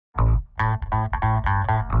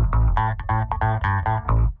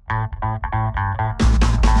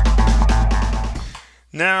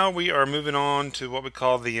Now we are moving on to what we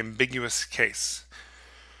call the ambiguous case.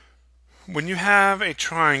 When you have a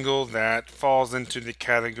triangle that falls into the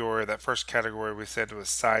category, that first category we said was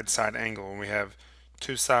side-side angle, and we have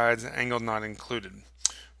two sides, angle not included.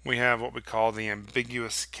 We have what we call the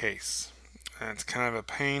ambiguous case. And it's kind of a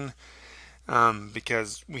pain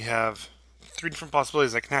because we have three different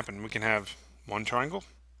possibilities that can happen. We can have one triangle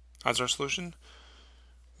as our solution.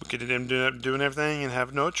 We could end up doing everything and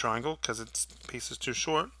have no triangle because its piece is too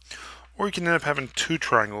short. Or you can end up having two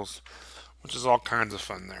triangles, which is all kinds of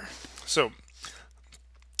fun there. So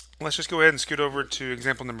let's just go ahead and scoot over to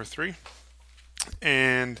example number 3.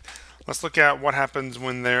 And let's look at what happens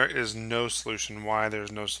when there is no solution, why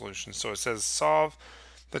there's no solution. So it says solve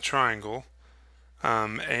the triangle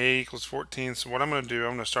A equals 14. So what I'm going to do,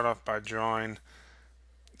 I'm going to start off by drawing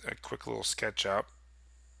a quick little sketch out.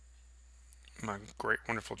 My great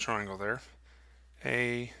wonderful triangle there.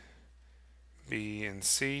 A, B, and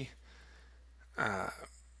C.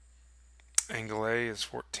 Angle A is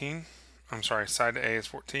 14. I'm sorry, side A is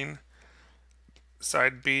 14.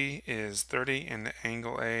 Side B is 30, and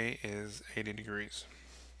angle A is 80 degrees.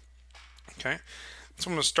 Okay, that's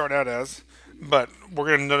what I'm going to start out as. But we're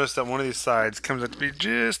going to notice that one of these sides comes out to be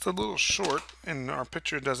just a little short, and our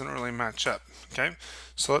picture doesn't really match up. Okay,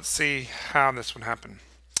 so let's see how this would happen.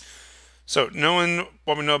 So knowing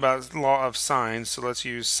what we know about law of sines, so let's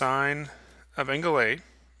use sine of angle A,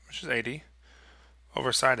 which is 80,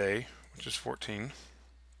 over side A, which is 14.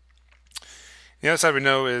 The other side we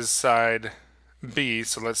know is side B,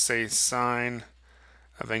 so let's say sine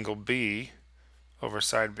of angle B over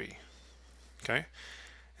side B. Okay,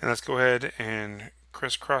 and let's go ahead and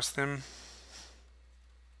crisscross them,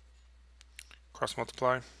 cross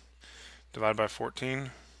multiply, divide by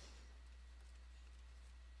 14.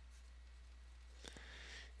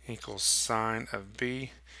 Equals sine of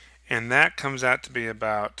B, and that comes out to be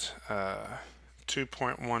about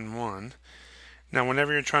 2.11. Now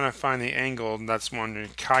whenever you're trying to find the angle, that's when your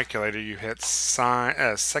calculator you hit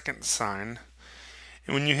second sine,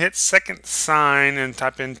 and when you hit second sine and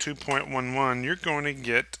type in 2.11, you're going to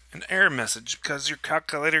get an error message because your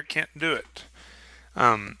calculator can't do it.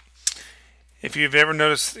 If you've ever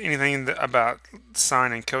noticed anything about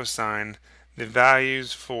sine and cosine, the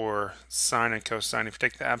values for sine and cosine, if you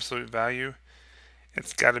take the absolute value,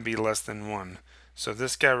 it's got to be less than 1. So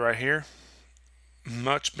this guy right here,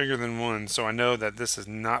 much bigger than 1, so I know that this is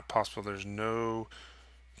not possible. There's no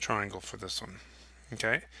triangle for this one.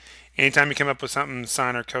 Okay, anytime you come up with something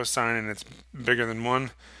sine or cosine and it's bigger than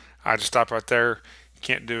 1, I just stop right there.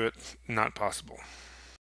 Can't do it, not possible.